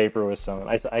share your paper with someone?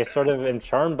 I sort of am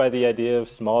charmed by the idea of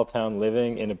small town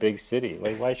living in a big city.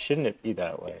 Like, why shouldn't it be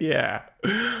that way? Yeah.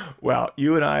 Well,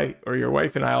 you and I, or your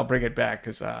wife and I, will bring it back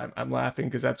because I'm laughing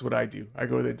because that's what I do. I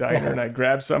go to the diner and I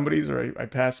grab somebody's or I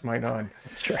pass mine on.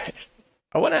 That's right.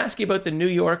 I want to ask you about the New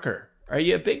Yorker. Are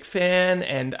you a big fan?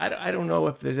 And I don't know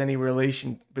if there's any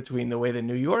relation between the way the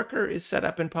New Yorker is set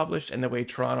up and published and the way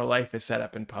Toronto Life is set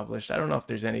up and published. I don't know if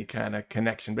there's any kind of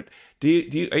connection, but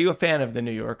are you a fan of the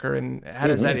New Yorker, and how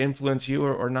does that influence you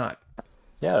or not?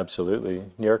 Yeah, absolutely.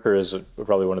 New Yorker is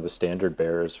probably one of the standard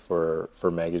bearers for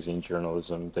magazine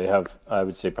journalism. They have, I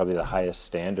would say, probably the highest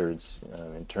standards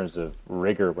in terms of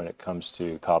rigor when it comes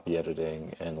to copy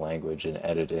editing and language and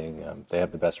editing. They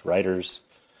have the best writers.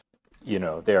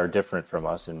 they are different from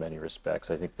us in many respects.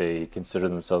 I think they consider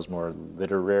themselves more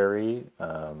literary,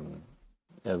 a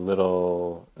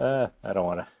little, I don't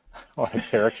want to want to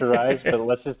characterize, but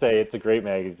let's just say it's a great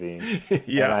magazine. And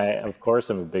Yeah. I, of course,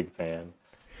 I'm a big fan.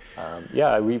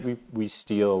 Yeah, we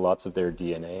steal lots of their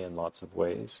DNA in lots of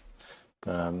ways.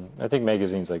 I think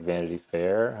magazines like Vanity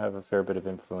Fair have a fair bit of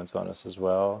influence on us as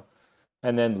well.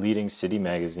 And then leading city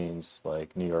magazines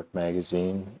like New York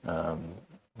Magazine,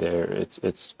 it's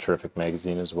a terrific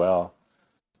magazine as well.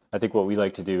 I think what we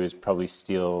like to do is probably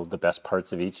steal the best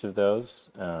parts of each of those.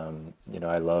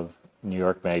 I love New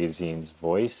York Magazine's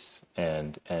voice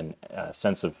and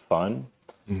sense of fun.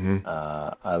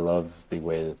 I love the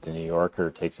way that the New Yorker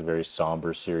takes a very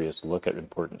somber, serious look at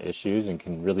important issues and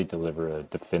can really deliver a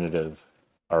definitive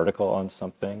article on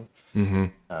something.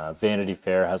 Vanity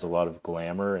Fair has a lot of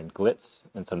glamour and glitz,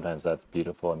 and sometimes that's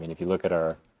beautiful. I mean, if you look at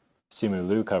our Simu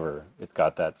Liu cover, it's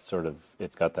got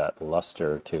that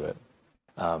luster to it.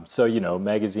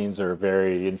 Magazines are a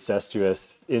very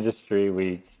incestuous industry.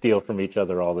 We steal from each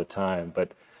other all the time,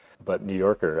 but New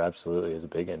Yorker absolutely is a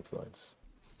big influence.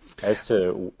 As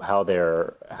to how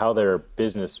their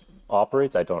business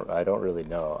operates, I don't really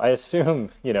know. I assume,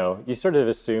 you sort of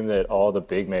assume that all the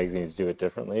big magazines do it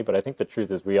differently, but I think the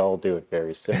truth is we all do it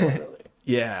very similarly.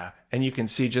 Yeah. And you can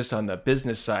see just on the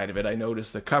business side of it, I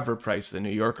noticed the cover price of the New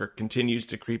Yorker continues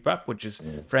to creep up, which is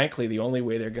frankly the only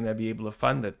way they're going to be able to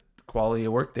fund the quality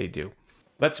of work they do.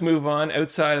 Let's move on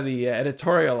outside of the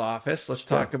editorial office. Let's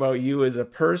talk about you as a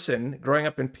person growing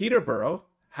up in Peterborough.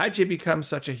 How'd you become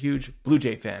such a huge Blue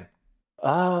Jay fan?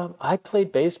 I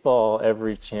played baseball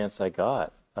every chance I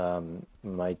got.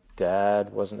 My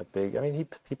dad wasn't a big, I mean,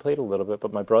 he played a little bit,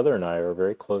 but my brother and I are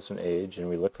very close in age and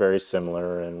we look very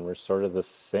similar and we're sort of the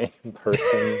same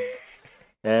person.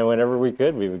 And whenever we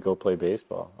could, we would go play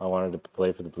baseball. I wanted to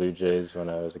play for the Blue Jays when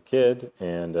I was a kid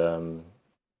and,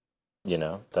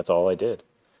 that's all I did.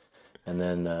 And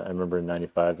then I remember in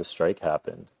 '95, the strike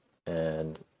happened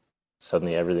and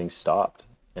suddenly everything stopped.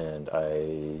 And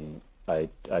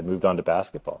I moved on to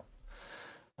basketball.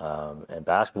 And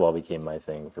basketball became my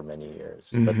thing for many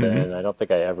years. But then I don't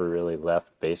think I ever really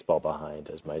left baseball behind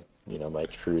as my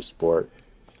true sport.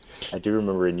 I do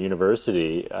remember in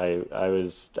university,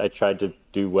 I tried to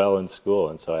do well in school.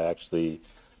 And so I actually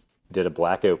did a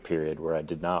blackout period where I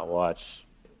did not watch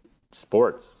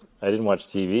sports. I didn't watch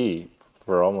TV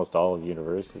for almost all of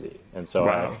university. And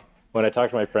so when I talk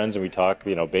to my friends and we talk,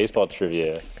 baseball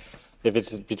trivia, if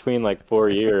it's between like 4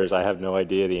 years, I have no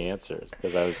idea the answers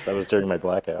because that was during my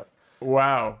blackout.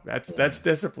 Wow, that's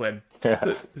discipline. Yeah.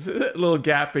 A little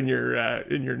gap in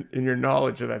your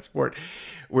knowledge of that sport.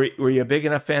 Were you a big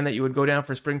enough fan that you would go down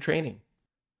for spring training?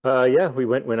 Yeah, we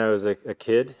went when I was a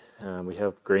kid. We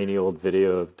have grainy old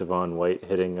video of Devon White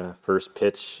hitting a first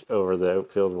pitch over the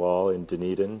outfield wall in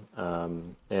Dunedin.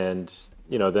 And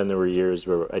then there were years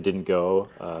where I didn't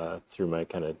go through my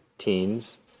kind of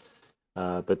teens.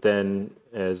 But then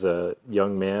as a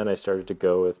young man, I started to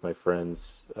go with my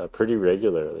friends pretty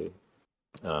regularly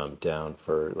down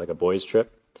for like a boys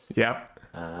trip. Yeah.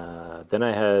 Then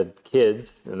I had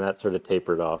kids and that sort of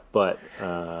tapered off, but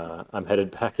I'm headed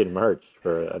back in March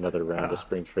for another round of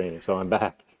spring training. So I'm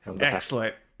back.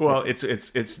 Excellent. Well,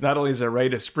 it's not only is a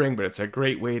rite of spring, but it's a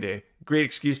great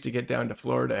excuse to get down to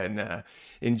Florida and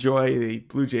enjoy the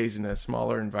Blue Jays in a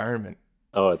smaller environment.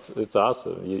 Oh, it's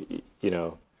awesome.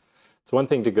 It's one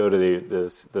thing to go to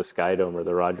the Sky Dome or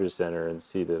the Rogers Center and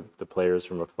see the players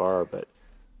from afar, but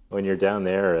when you're down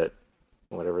there at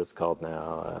whatever it's called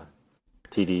now,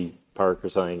 TD Park or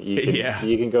something,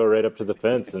 you can go right up to the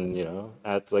fence and,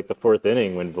 at like the fourth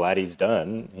inning when Vladdy's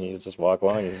done, you just walk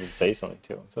along and say something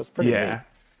to him. So it's pretty neat.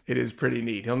 It is pretty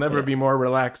neat. He'll never be more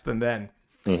relaxed than then.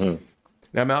 Mm-hmm.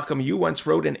 Now, Malcolm, you once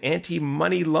wrote an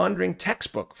anti-money laundering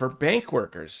textbook for bank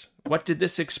workers. What did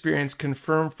this experience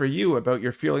confirm for you about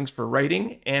your feelings for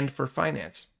writing and for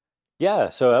finance? Yeah,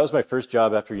 so that was my first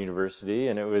job after university,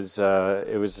 and it was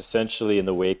essentially in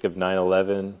the wake of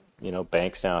 9/11.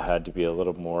 Banks now had to be a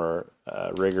little more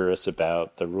rigorous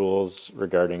about the rules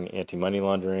regarding anti-money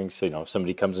laundering. So, if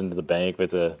somebody comes into the bank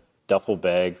with a duffel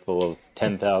bag full of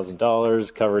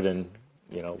 $10,000 covered in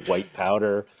white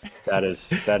powder, that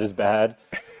is bad.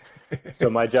 So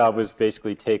my job was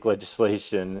basically take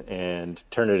legislation and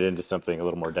turn it into something a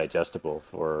little more digestible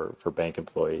for bank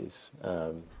employees.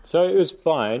 So it was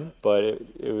fine, but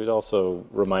it was also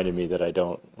reminded me that I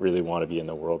don't really want to be in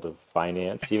the world of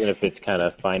finance, even if it's kind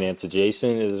of finance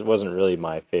adjacent. It wasn't really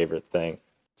my favorite thing.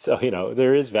 So,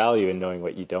 there is value in knowing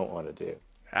what you don't want to do.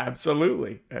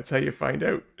 Absolutely. That's how you find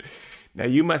out. Now,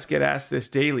 you must get asked this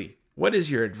daily. What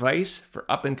is your advice for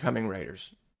up-and-coming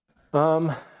writers?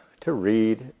 To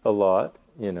read a lot,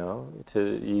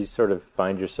 you sort of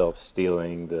find yourself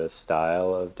stealing the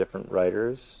style of different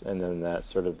writers, and then that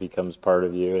sort of becomes part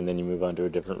of you, and then you move on to a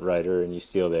different writer and you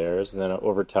steal theirs, and then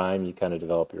over time you kind of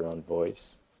develop your own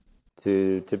voice.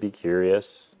 To be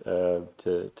curious,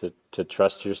 to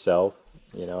trust yourself.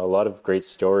 A lot of great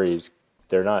stories,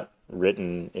 they're not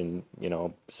written in,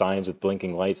 signs with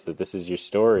blinking lights that this is your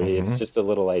story. It's just a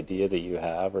little idea that you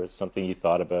have, or it's something you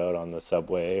thought about on the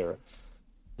subway, or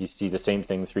you see the same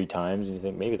thing 3 times and you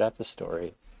think maybe that's a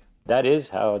story. That is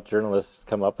how journalists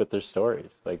come up with their stories.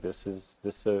 Like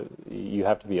you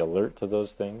have to be alert to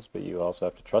those things, but you also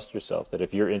have to trust yourself that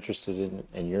if you're interested in it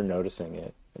and you're noticing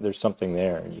it, there's something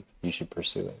there and you should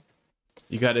pursue it.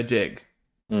 You got to dig.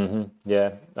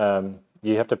 Yeah.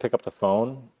 You have to pick up the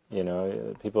phone.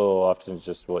 People often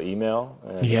just will email,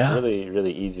 and it's really,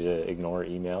 really easy to ignore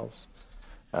emails.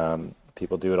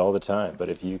 People do it all the time, but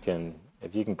if you can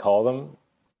call them,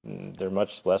 they're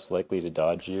much less likely to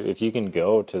dodge you. If you can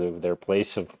go to their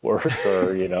place of work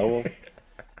or,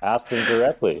 ask them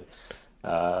directly,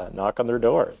 knock on their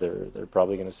door, they're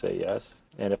probably going to say yes.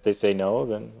 And if they say no,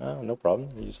 then no problem.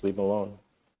 You just leave them alone.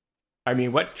 I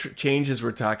mean, what changes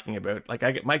we're talking about? Like,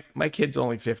 I get my kid's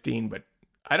only 15, but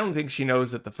I don't think she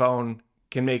knows that the phone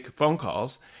can make phone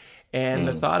calls. And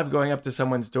the thought of going up to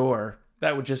someone's door,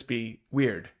 that would just be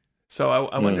weird. So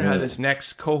I wonder how this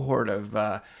next cohort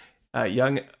of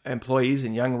young employees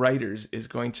and young writers is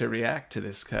going to react to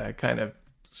this kind of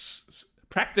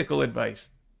practical advice.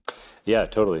 Yeah,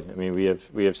 totally. I mean, we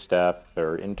have staff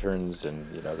or interns,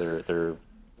 and their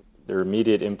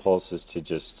immediate impulse is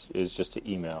just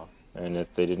to email. And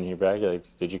if they didn't hear back, you're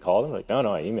like, did you call them? Like, no,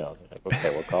 I emailed. You're like, okay,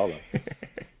 we'll call them.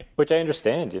 Which I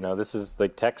understand. This is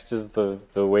like text is the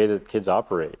way that kids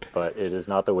operate, but it is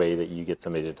not the way that you get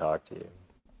somebody to talk to you.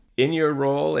 In your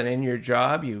role and in your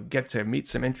job, you get to meet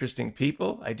some interesting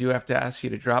people. I do have to ask you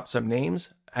to drop some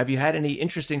names. Have you had any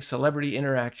interesting celebrity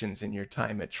interactions in your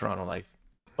time at Toronto Life?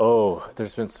 Oh,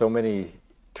 there's been so many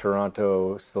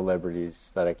Toronto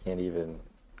celebrities that I can't even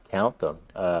count them.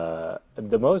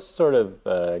 The most sort of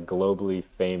globally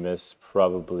famous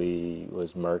probably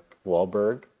was Mark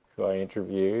Wahlberg, who I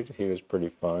interviewed. He was pretty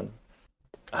fun.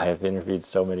 I have interviewed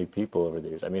so many people over the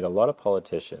years. I mean, a lot of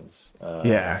politicians.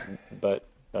 But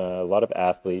a lot of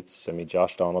athletes. I mean,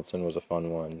 Josh Donaldson was a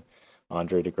fun one.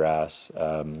 Andre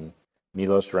DeGrasse,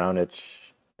 Milos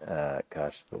Raonic.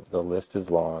 Gosh, the list is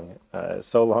long.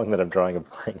 So long that I'm drawing a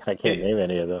blank. I can't name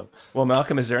any of them. Well,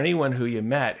 Malcolm, is there anyone who you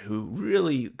met who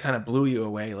really kind of blew you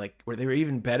away, like where they were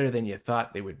even better than you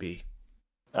thought they would be?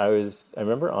 I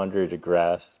remember Andre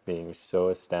DeGrasse being so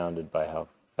astounded by how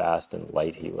fast and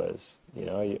light he was.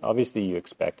 Obviously you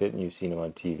expect it and you've seen him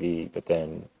on TV, but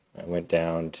then I went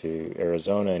down to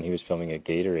Arizona and he was filming a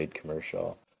Gatorade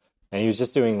commercial. And he was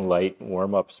just doing light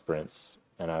warm-up sprints.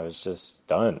 And I was just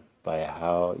stunned by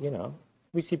how,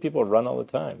 we see people run all the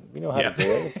time. We know how to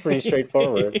do it. It's pretty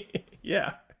straightforward.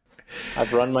 Yeah.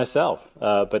 I've run myself.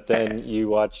 But then you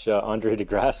watch Andre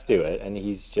DeGrasse do it, and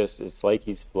it's like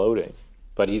he's floating.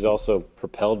 But he's also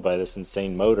propelled by this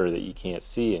insane motor that you can't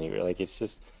see. And you're like, it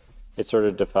sort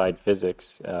of defied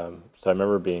physics. So I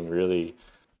remember being really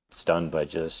stunned by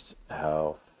just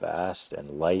how fast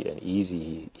and light and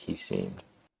easy he seemed.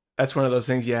 That's one of those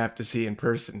things you have to see in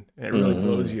person. And it really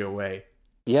blows you away.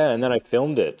 Yeah, and then I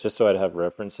filmed it just so I'd have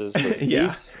references for the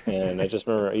piece. And I just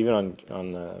remember even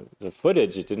on the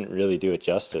footage, it didn't really do it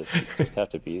justice. You just have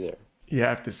to be there. You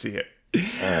have to see it.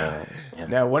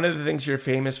 Now, one of the things you're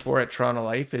famous for at Toronto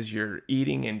Life is your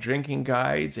eating and drinking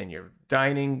guides and your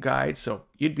dining guides. So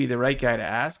you'd be the right guy to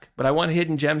ask. But I want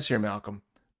hidden gems here, Malcolm.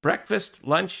 Breakfast,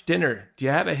 lunch, dinner. Do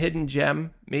you have a hidden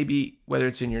gem? Maybe whether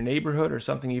it's in your neighborhood or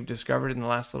something you've discovered in the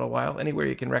last little while. Anywhere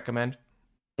you can recommend?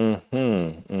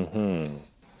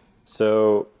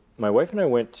 So my wife and I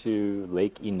went to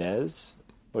Lake Inez,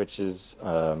 which is,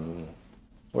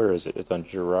 where is it? It's on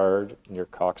Girard near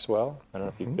Coxwell. I don't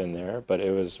know if you've been there, but it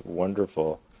was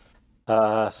wonderful.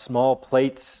 Small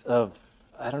plates of,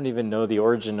 I don't even know the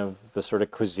origin of the sort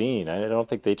of cuisine. I don't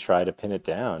think they try to pin it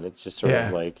down. It's just sort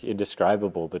of like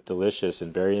indescribable, but delicious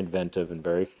and very inventive and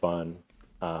very fun.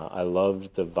 I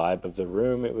loved the vibe of the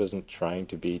room. It wasn't trying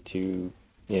to be too,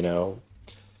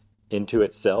 into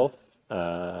itself.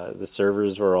 The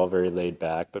servers were all very laid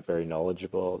back, but very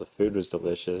knowledgeable. The food was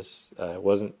delicious. It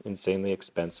wasn't insanely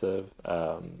expensive.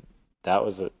 That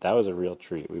was a real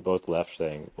treat. We both left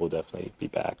saying we'll definitely be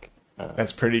back.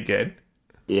 That's pretty good.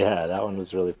 Yeah, that one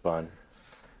was really fun.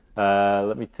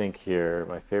 Let me think here.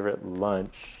 My favorite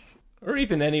lunch. Or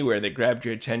even anywhere that grabbed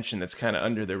your attention that's kind of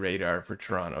under the radar for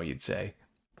Toronto, you'd say.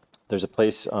 There's a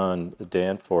place on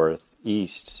Danforth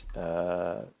East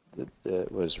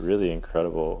it was really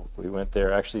incredible. We went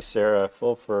there, actually, Sarah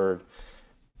Fulford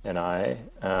and I,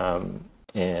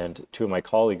 and two of my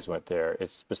colleagues went there.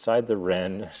 It's beside the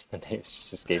Wren. The name's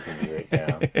just escaping me right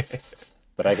now,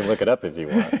 but I can look it up if you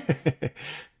want.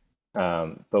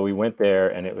 But we went there,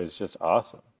 and it was just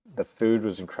awesome. The food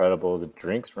was incredible. The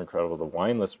drinks were incredible. The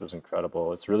wine list was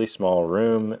incredible. It's a really small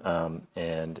room,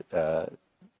 and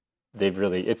they've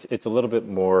really, it's a little bit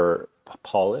more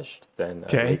polished than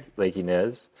Lake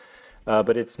Inez,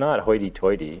 but it's not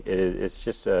hoity-toity. It's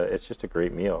just a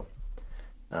great meal.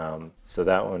 So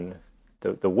that one,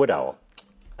 the Wood Owl,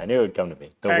 I knew it would come to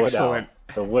me. Excellent.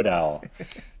 The Wood Owl.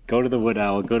 Go to the Wood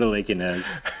Owl. Go to Lake Inez.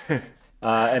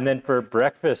 And then for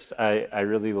breakfast, I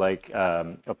really like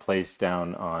a place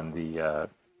down on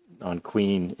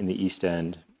Queen in the East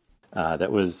End.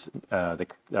 That was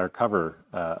our cover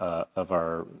of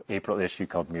our April issue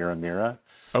called Mira Mira.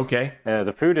 Okay.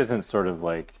 The food isn't sort of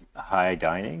like high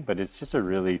dining, but it's just a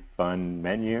really fun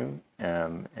menu.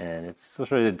 And it's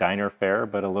sort of a diner fare,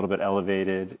 but a little bit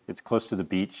elevated. It's close to the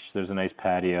beach. There's a nice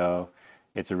patio.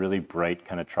 It's a really bright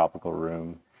kind of tropical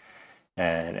room.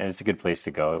 And it's a good place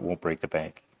to go. It won't break the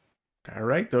bank. All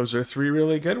right. Those are three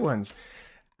really good ones.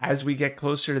 As we get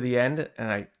closer to the end,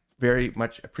 and I very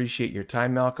much appreciate your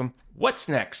time, Malcolm, what's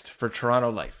next for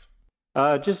Toronto Life?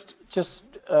 Just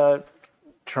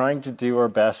trying to do our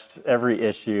best every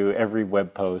issue, every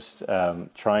web post,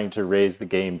 trying to raise the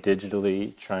game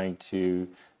digitally, trying to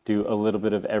do a little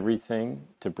bit of everything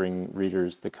to bring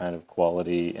readers the kind of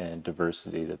quality and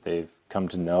diversity that they've come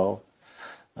to know,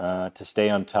 to stay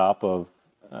on top of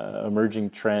emerging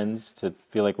trends, to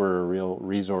feel like we're a real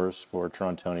resource for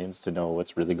Torontonians to know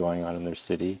what's really going on in their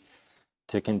city,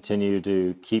 to continue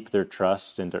to keep their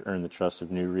trust and to earn the trust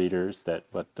of new readers that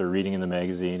what they're reading in the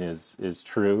magazine is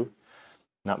true.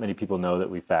 Not many people know that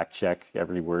we fact check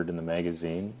every word in the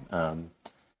magazine.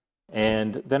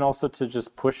 And then also to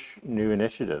just push new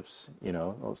initiatives. You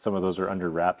know, some of those are under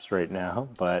wraps right now,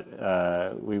 but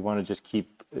we want to just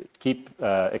keep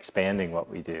expanding what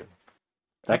we do.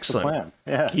 That's excellent. The plan.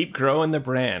 Yeah. Keep growing the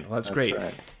brand. Well, that's great.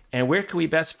 Right. And where can we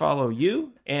best follow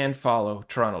you and follow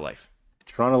Toronto Life?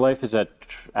 Toronto Life is at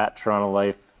Toronto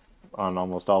Life on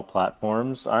almost all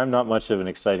platforms. I'm not much of an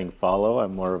exciting follow.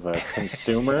 I'm more of a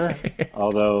consumer,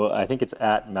 although I think it's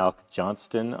at Malk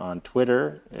Johnston on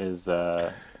Twitter is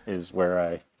where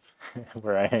I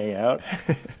hang out.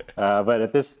 But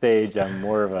at this stage, I'm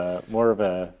more of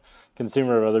a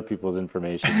consumer of other people's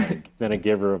information than a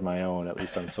giver of my own, at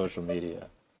least on social media.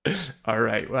 All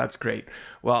right. Well, that's great.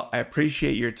 Well, I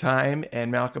appreciate your time.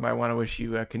 And Malcolm, I want to wish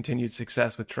you continued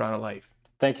success with Toronto Life.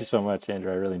 Thank you so much,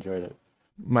 Andrew. I really enjoyed it.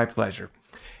 My pleasure.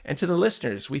 And to the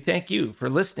listeners, we thank you for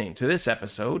listening to this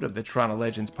episode of the Toronto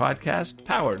Legends podcast,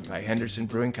 powered by Henderson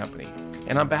Brewing Company.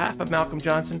 And on behalf of Malcolm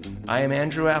Johnson, I am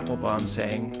Andrew Applebaum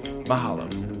saying mahalo.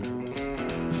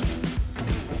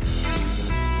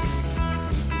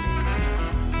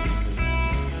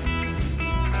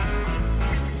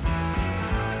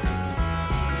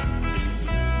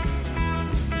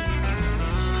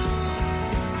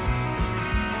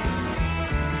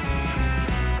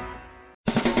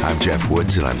 I'm Jeff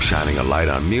Woods, and I'm shining a light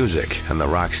on music and the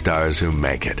rock stars who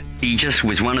make it. He just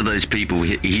was one of those people.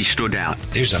 He stood out.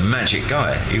 He was a magic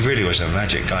guy. He really was a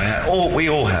magic guy. We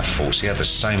all have faults. He had the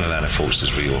same amount of faults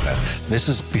as we all had. This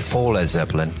was before Led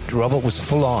Zeppelin. Robert was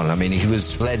full on. I mean, he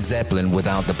was Led Zeppelin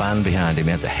without the band behind him.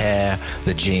 He had the hair,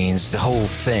 the jeans, the whole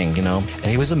thing, you know. And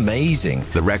he was amazing.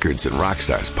 The Records and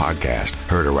Rockstars podcast,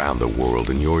 heard around the world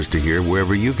and yours to hear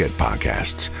wherever you get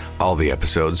podcasts. All the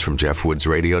episodes from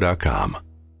jeffwoodsradio.com.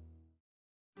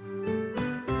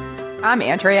 I'm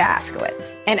Andrea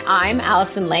Askowitz. And I'm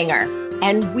Allison Langer.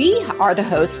 And we are the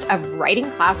hosts of Writing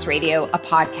Class Radio, a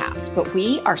podcast, but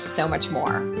we are so much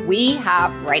more. We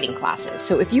have writing classes.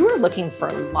 So if you are looking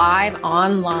for live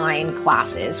online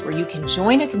classes where you can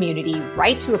join a community,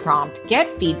 write to a prompt, get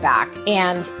feedback,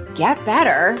 and get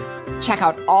better, check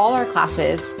out all our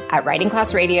classes at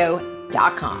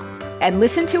writingclassradio.com. And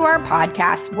listen to our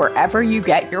podcast wherever you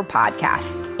get your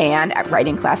podcasts and at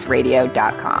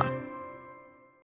writingclassradio.com.